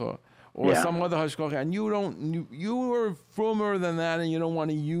hashgacha or some other hashgacha, and you were firmer than that, and you don't want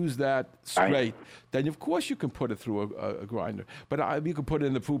to use that straight, right. Then of course you can put it through a grinder. But you can put it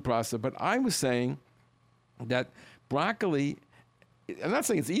in the food processor. But I was saying that broccoli, I'm not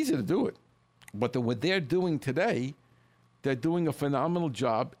saying it's easy to do it, but what they're doing today, they're doing a phenomenal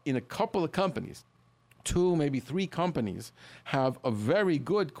job in a couple of companies. 2, maybe 3 companies have a very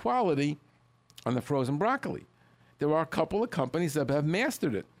good quality on the frozen broccoli. There are a couple of companies that have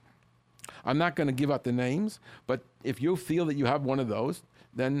mastered it. I'm not going to give out the names, but if you feel that you have one of those,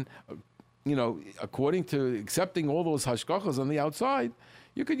 then, according to accepting all those hashgachas on the outside,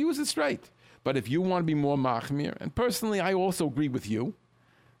 you could use it straight. But if you want to be more machmir, and personally I also agree with you,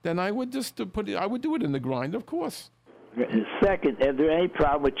 then I would just I would do it in the grinder, of course. Second, is there any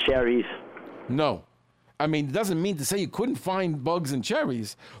problem with cherries? No. I mean, it doesn't mean to say you couldn't find bugs in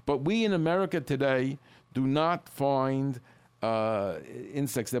cherries, but we in America today do not find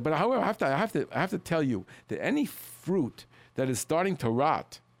insects there. But however, I have to tell you that any fruit that is starting to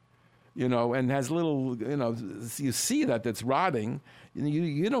rot, and has little, you see that's rotting,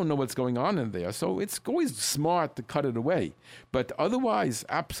 you don't know what's going on in there. So it's always smart to cut it away. But otherwise,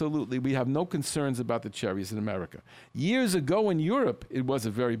 absolutely, we have no concerns about the cherries in America. Years ago in Europe, it was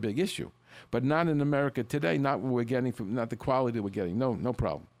a very big issue, but not in America today. Not what we're getting not the quality we're getting. No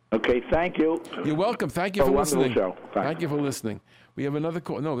problem. Okay, thank you. You're welcome. Thank you for listening. Show. Thank you for listening. We have another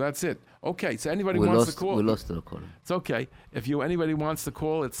call. No, that's it. Okay, so anybody wants to call? We lost the call. It's okay. If anybody wants to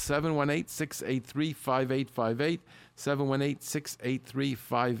call, it's 718-683-5858,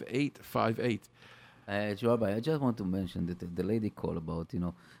 718-683-5858. Rabbi, I just want to mention that the lady called about,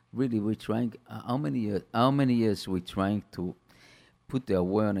 really we're trying, how many years we're trying to put the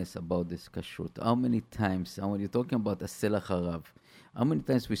awareness about this kashrut? How many times, and when you're talking about a Selach Harav, how many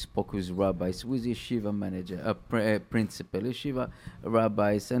times we spoke with rabbis, with yeshiva manager, principal, yeshiva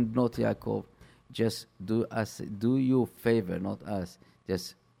rabbis, and not Yaakov, just do you a favor, not us.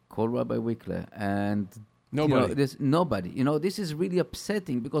 Just call Rabbi Wikler and nobody. Nobody. This is really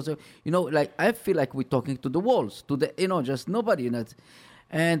upsetting because I feel like we're talking to the walls, to the just nobody.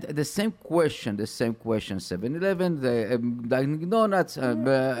 And the same question, 7-Eleven, the donuts.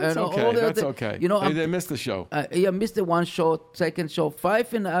 That's okay. That's okay. They missed the show. Missed the one show, second show,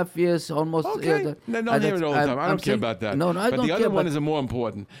 5.5 years almost. Okay. Don't hear it all the time. I don't care about that. No, I don't care. But the other one is more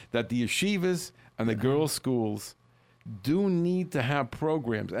important, that the yeshivas and the girls' schools do need to have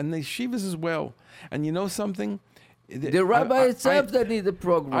programs, and the yeshivas as well. And you know something? The rabbi itself that need the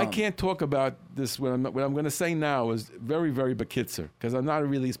program. I can't talk about this. What I'm going to say now is very, very bekitzer, because I'm not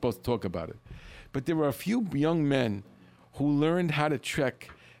really supposed to talk about it. But there were a few young men who learned how to check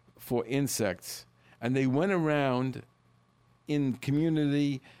for insects, and they went around in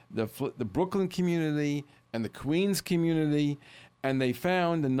community, the Brooklyn community and the Queens community, and they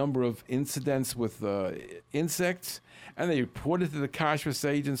found a number of incidents with insects, and they reported to the kashrus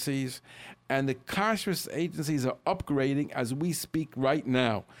agencies, and the kashrus agencies are upgrading as we speak right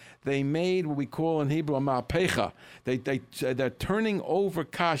now. They made what we call in Hebrew a ma'apecha. They're turning over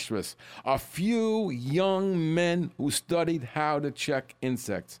kashrus. A few young men who studied how to check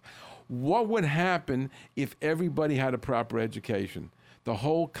insects. What would happen if everybody had a proper education? The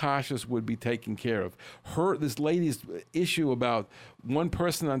whole kashrus would be taken care of. This lady's issue about one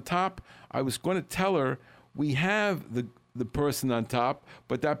person on top, I was going to tell her, we have the person on top,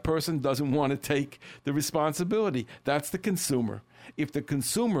 but that person doesn't want to take the responsibility. That's the consumer. If the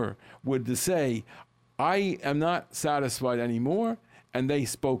consumer would to say, I am not satisfied anymore, and they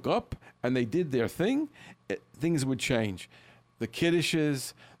spoke up and they did their thing, things would change. The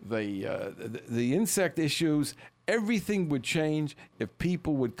kiddishes, the insect issues, everything would change if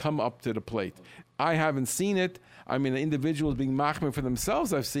people would come up to the plate. I haven't seen it. I mean, the individuals being machmir for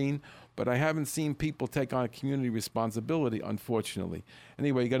themselves I've seen, but I haven't seen people take on community responsibility, unfortunately.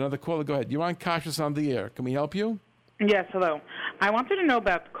 Anyway, you got another caller? Go ahead. You're on Kashrus on the air. Can we help you? Yes, hello. I wanted to know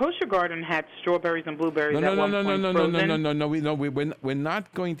about the kosher garden had strawberries and blueberries No, at one point frozen. We're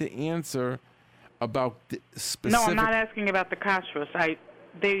not going to answer about the specific... No, I'm not asking about the kashrus.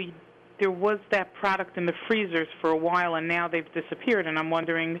 There was that product in the freezers for a while, and now they've disappeared, and I'm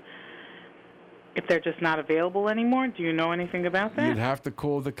wondering if they're just not available anymore. Do you know anything about that? You'd have to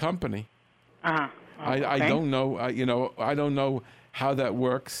call the company. Uh-huh. Okay. I don't know. I don't know how that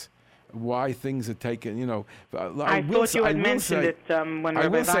works, why things are taken, I thought you had mentioned it when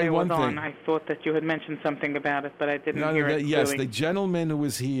Rabbi Vaya was on. I thought that you had mentioned something about it, but I didn't hear it Yes, clearly. the gentleman who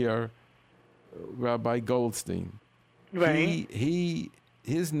was here, Rabbi Goldstein, right.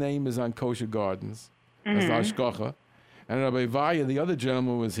 his name is on Kosher Gardens, as the Hashgacha. And Rabbi Vaya, the other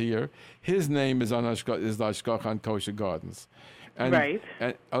gentleman was here, his name is on the Hashgacha on Kosher Gardens. And, right.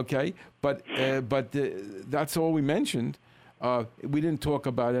 Okay, but that's all we mentioned. We didn't talk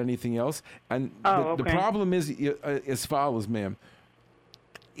about anything else. And the problem is as follows, ma'am.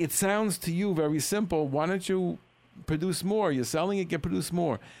 It sounds to you very simple. Why don't you produce more? You're selling it, produce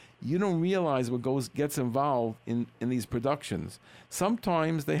more. You don't realize what gets involved in these productions.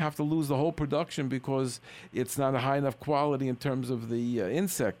 Sometimes they have to lose the whole production because it's not a high enough quality in terms of the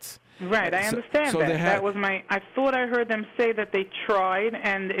insects. Right, I understand that. That was I thought I heard them say that they tried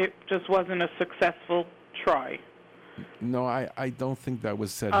and it just wasn't a successful try. No, I don't think that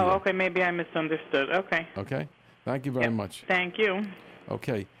was said here. Oh, okay, maybe I misunderstood. Okay. Okay, thank you very much. Thank you.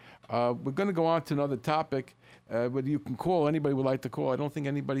 Okay, we're going to go on to another topic. But you can call. Anybody would like to call. I don't think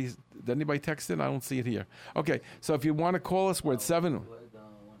did anybody text in? I don't see it here. Okay, so if you want to call us, we're at 7.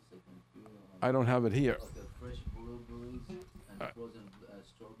 I don't have it here. Fresh blueberries and frozen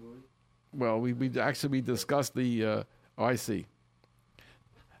strawberry. Well, we discussed the. I see.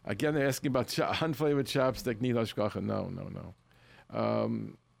 Again, they're asking about unflavored chapstick. Need hashgacha? No.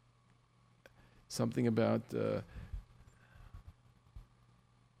 Something about.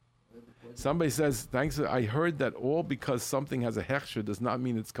 Somebody says, thanks. I heard that all because something has a hechsher does not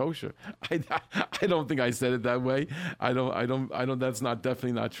mean it's kosher. I don't think I said it that way. I don't. That's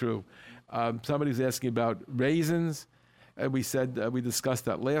definitely not true. Somebody's asking about raisins. We said we discussed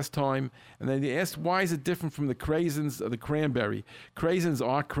that last time, and then they asked why is it different from the craisins or the cranberry. Craisins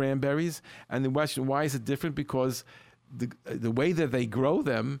are cranberries, and the question why is it different because the way that they grow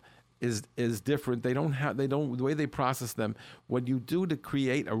them is different. The way they process them. What you do to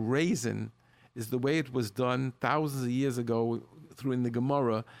create a raisin is the way it was done thousands of years ago in the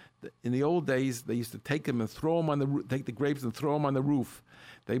Gemara. In the old days, they used to take them and throw them take the grapes and throw them on the roof.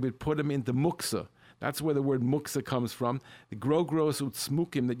 They would put them into muksa. That's where the word muksa comes from. The grogros would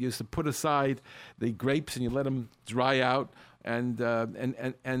smukim that you used to put aside the grapes and you let them dry out, and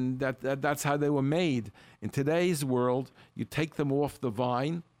that's how they were made. In today's world, you take them off the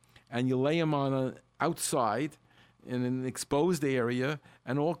vine and you lay them on outside in an exposed area,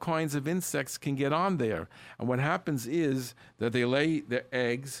 and all kinds of insects can get on there. And what happens is that they lay their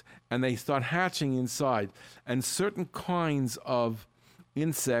eggs and they start hatching inside. And certain kinds of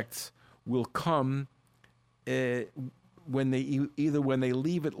insects will come when they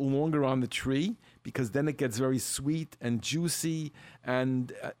leave it longer on the tree, because then it gets very sweet and juicy,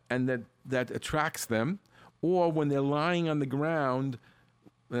 and that attracts them, or when they're lying on the ground.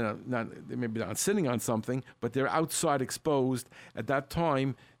 They may be not sitting on something, but they're outside exposed. At that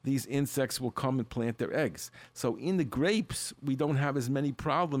time, these insects will come and plant their eggs. So in the grapes, we don't have as many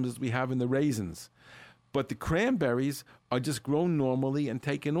problems as we have in the raisins. But the cranberries are just grown normally and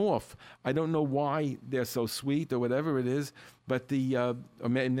taken off. I don't know why they're so sweet or whatever it is, but or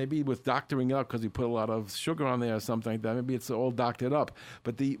maybe with doctoring up because we put a lot of sugar on there or something like that. Maybe it's all doctored up.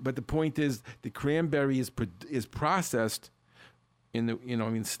 But the point is the cranberry is processed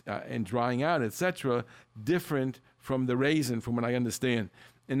and drying out, etc., different from the raisin, from what I understand.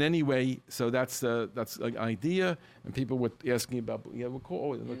 And anyway, so that's an idea, and people were asking about. Yeah, we'll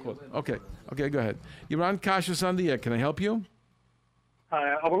call. Okay, go ahead. You're on Kashrus on the air. Can I help you?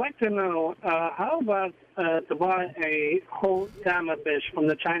 I would like to know how about to buy a whole salmon fish from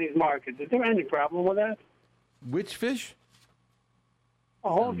the Chinese market. Is there any problem with that? Which fish? A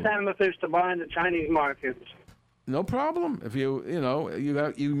whole salmon fish to buy in the Chinese market. No problem. If you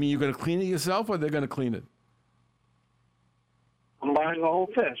mean you're going to clean it yourself, or they're going to clean it? I'm buying a whole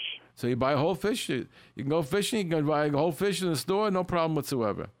fish. So you buy a whole fish. You can go fishing. You can buy a whole fish in the store. No problem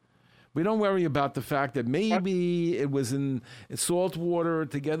whatsoever. We don't worry about the fact that maybe it was in salt water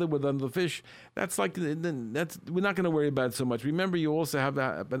together with other fish. That's we're not going to worry about it so much. Remember, you also have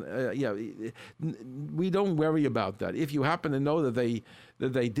that. We don't worry about that. If you happen to know that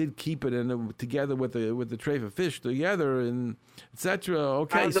they did keep it together with the tray of fish together and etc.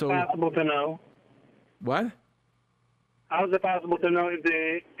 Okay, how is it possible to know? What? How is it possible to know if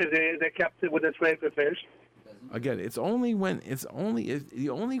they kept it with a tray of fish? Again, the only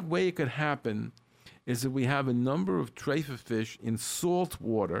way it could happen is if we have a number of treifa fish in salt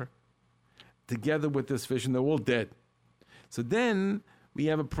water together with this fish, and they're all dead. So then we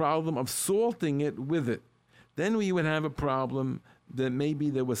have a problem of salting it with it. Then we would have a problem that maybe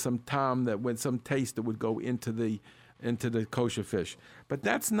there was some some taste that would go into the kosher fish. But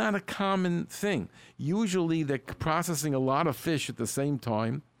that's not a common thing. Usually they're processing a lot of fish at the same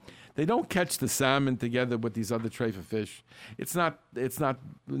time. They don't catch the salmon together with these other treifa fish. It's not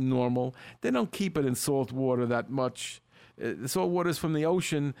normal. They don't keep it in salt water that much. The salt water is from the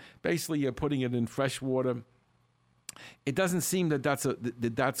ocean. Basically, you're putting it in fresh water. It doesn't seem that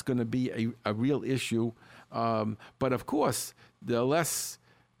that's going to be a real issue. But of course, the less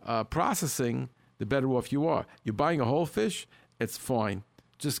processing, the better off you are. You're buying a whole fish, it's fine.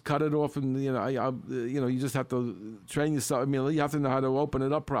 Just cut it off, and you just have to train yourself. I mean, you have to know how to open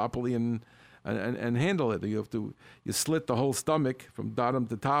it up properly and handle it. You slit the whole stomach from bottom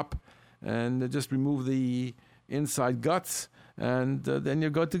to top, and just remove the inside guts, and then you're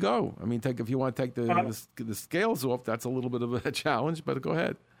good to go. I mean, if you want to take the scales off, that's a little bit of a challenge, but go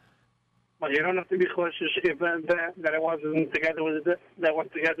ahead. Well, you don't have to be cautious if that it wasn't together with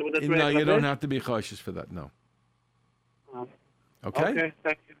the No, you don't have to be cautious for that. No. Okay,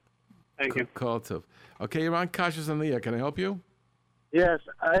 thank you. Call too. Okay, you're on Kashrus on the air. Can I help you? Yes,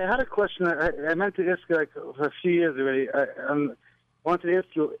 I had a question. I meant to ask you for a few years already. I wanted to ask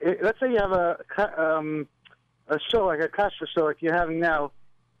you. Let's say you have a show, like a kashrus show, like you're having now,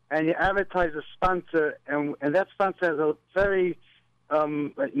 and you advertise a sponsor, and that sponsor has a very,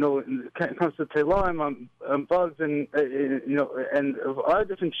 when it comes to Tehillim, bugs, and and other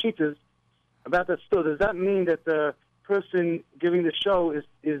different sheeters about that store. Does that mean that the person giving the show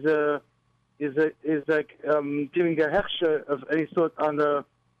is like giving a hechsher of any sort on the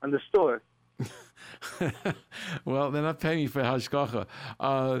store? Well, they're not paying me for hashgacha.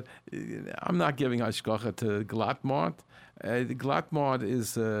 I'm not giving hashgacha to Glattmart. Glattmart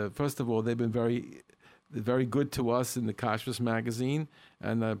is first of all, they've been very good to us in the Kashrus magazine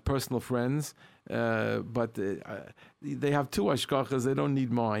and personal friends. But they have two hashgachas. They don't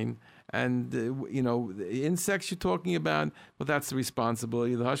need mine. And, the insects you're talking about, well, that's the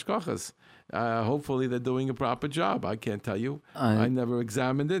responsibility of the hashgachas. Hopefully they're doing a proper job. I can't tell you. I never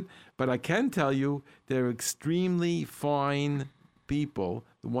examined it. But I can tell you they're extremely fine people,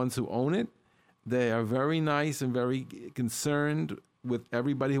 the ones who own it. They are very nice and very concerned with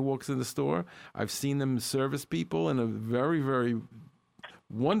everybody who walks in the store. I've seen them service people in a very, very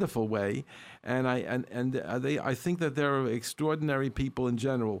wonderful way, and I think that they're extraordinary people in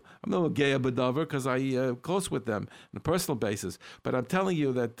general. I'm not a gay bedover because I close with them on a personal basis, but I'm telling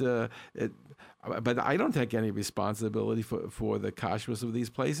you that. But I don't take any responsibility for the kashrus of these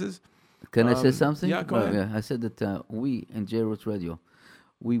places. Can I say something? Yeah, go ahead. I said that we in JRoot Radio,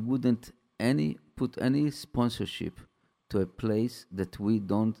 we wouldn't put any sponsorship to a place that we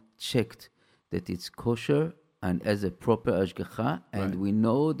don't check that it's kosher and as a proper ashgacha, and we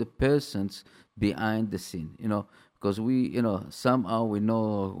know the persons behind the scene, because we, somehow we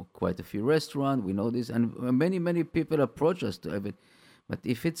know quite a few restaurants, we know this, and many people approach us to have it. But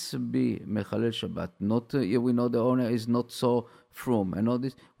if it's be Mechalel Shabbat, not we know the owner is not so from and all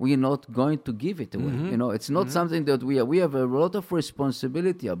this, we're not going to give it away. Mm-hmm. It's not something that we have a lot of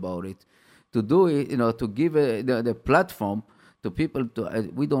responsibility about it, to do it, to give the platform to people.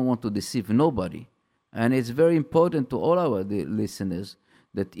 We don't want to deceive nobody. And it's very important to all our listeners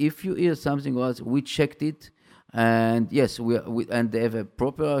that if you hear something else, we checked it, and yes, and they have a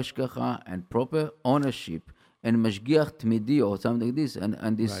proper hashgacha and proper ownership and mashgiach tmidi or something like this,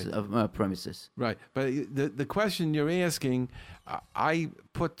 and these premises. Right, but the question you're asking, I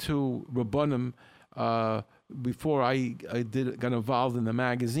put to Rabbanim before I got involved in the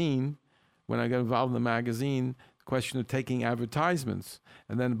magazine. When I got involved in the magazine, question of taking advertisements,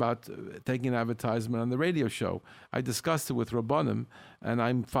 and then about taking an advertisement on the radio show. I discussed it with Rabbanim, and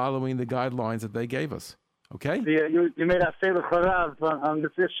I'm following the guidelines that they gave us. Okay? You made a favorite charav on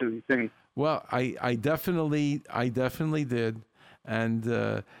this issue, you think? Well, I definitely did,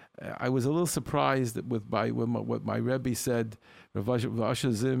 and I was a little surprised with what my Rebbe said. Rav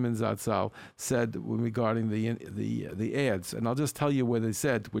Asher Zimmerman Zatzal said regarding the ads, and I'll just tell you what they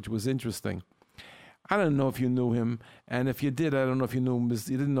said, which was interesting. I don't know if you knew him, and if you did, I don't know if you knew him.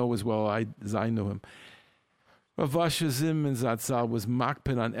 You didn't know as well as I knew him. Rav Asher Zimmerman Zatzal was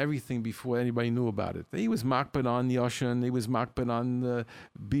makpid on everything before anybody knew about it. He was makpid on Yoshan, he was makpid on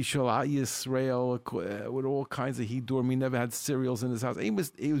Bishal Yisrael with all kinds of hidurim. He never had cereals in his house. He was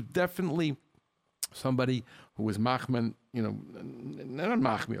definitely somebody who was machman, not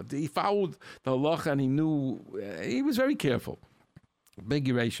machmir. He followed the halacha and he knew, he was very careful. Big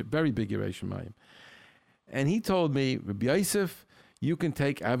Yerusha, very big Yerusha Mayim. And he told me, Rabbi Yosef, you can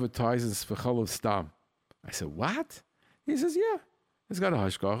take advertisements for Chalav Stam. I said, what? He says, yeah, it's got a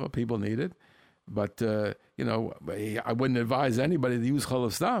hashgacha. People need it. But, I wouldn't advise anybody to use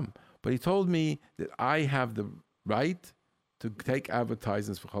Chalav Stam. But he told me that I have the right to take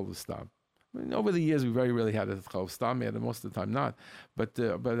advertisements for Chalav Stam. I mean, over the years, we very rarely had a Chalav Stam. We had it most of the time not. But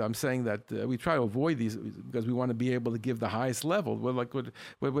I'm saying that we try to avoid these because we want to be able to give the highest level. Well, like what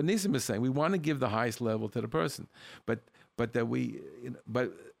Nisim is saying, we want to give the highest level to the person. But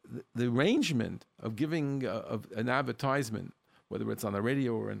the arrangement of giving of an advertisement, whether it's on the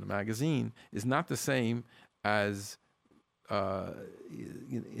radio or in the magazine, is not the same as giving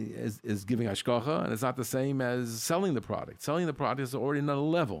hashgacha, and it's not the same as selling the product. Selling the product is already another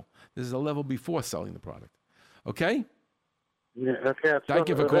level. This is a level before selling the product. Okay? Yeah, okay. Thank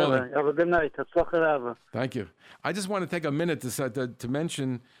you for calling. Have a good night. Thank you. I just want to take a minute to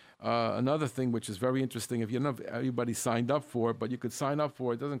mention another thing which is very interesting. If you don't know if everybody signed up for it, but you could sign up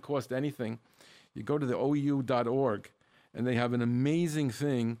for it. It doesn't cost anything. You go to the OU.org, and they have an amazing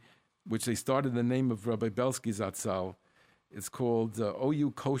thing, which they started in the name of Rabbi Belsky Zatzal. It's called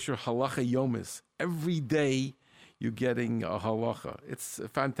OU Kosher Halacha Yomis. Every day you're getting a halacha. It's a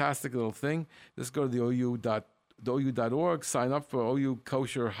fantastic little thing. Just go to the OU.org, sign up for OU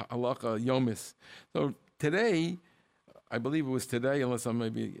Kosher Halacha Yomis. So today, I believe it was today, unless I'm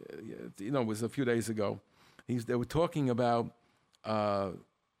maybe, it was a few days ago. They were talking about Basashin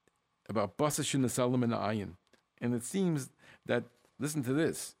Nesalim and Ayin. And it seems that, listen to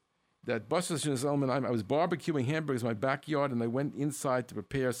this, that Basashin Nesalim and Ayin, I was barbecuing hamburgers in my backyard and I went inside to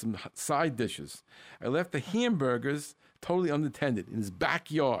prepare some side dishes. I left the hamburgers totally unattended in his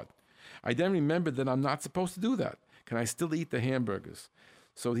backyard. I then remembered that I'm not supposed to do that. Can I still eat the hamburgers?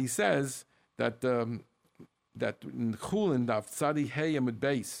 So he says that in Chulin Daf Tzadi Hey Amud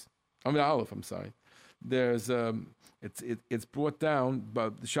Beis, Aleph, I'm sorry. There's it's brought down by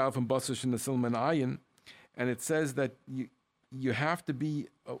the Shal from Basashin Nesalim and Ayin, and it says that you have to be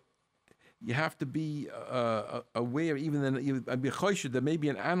aware, even that maybe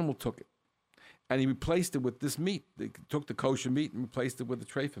an animal took it, and he replaced it with this meat. They took the kosher meat and replaced it with the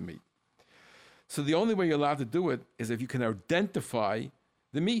treifa meat. So the only way you're allowed to do it is if you can identify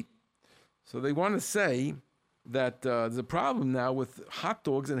the meat. So they want to say that there's a problem now with hot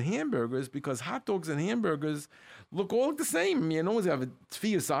dogs and hamburgers because hot dogs and hamburgers look all the same. I mean, you always have a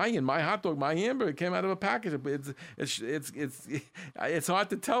tefiyas ayin. My hot dog, my hamburger came out of a package. It's hard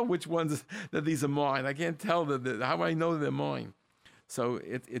to tell which ones that these are mine. I can't tell how I know they're mine. So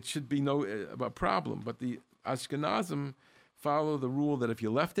it should be no problem. But the Ashkenazim follow the rule that if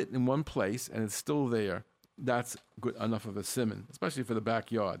you left it in one place and it's still there, that's good enough of a siman, especially for the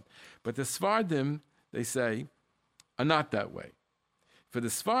backyard. But the Sfardim, they say, are not that way. For the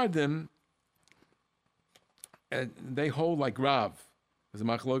Sfardim, they hold like Rav. There's a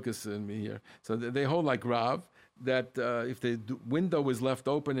machlokas in me here. So they hold like Rav, that if the window was left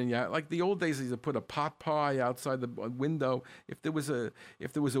open and like the old days, they used to put a pot pie outside the window. If there was a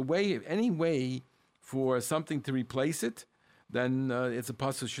way, any way for something to replace it, then it's a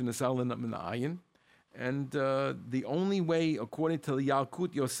pasuk shenasal in ayin. And the only way, according to the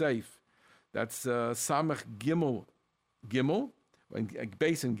Yalkut Yosef, that's Samach Gimel,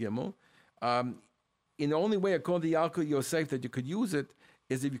 base in Gimel. In the only way, according to Yalkut Yosef, that you could use it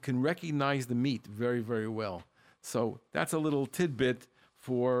is if you can recognize the meat very, very well. So that's a little tidbit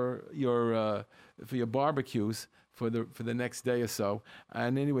for your barbecues for the next day or so.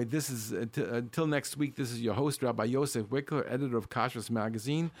 And anyway, this is until next week. This is your host, Rabbi Yosef Wikler, editor of Kashrus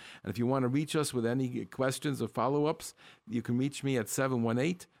Magazine. And if you want to reach us with any questions or follow-ups, you can reach me at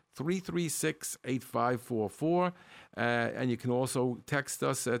 718-336-8544. And you can also text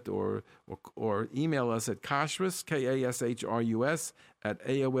us at or email us at kashrus, KASHRUS, at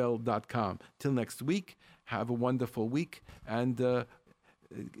AOL.com. Till next week, have a wonderful week and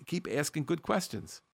keep asking good questions.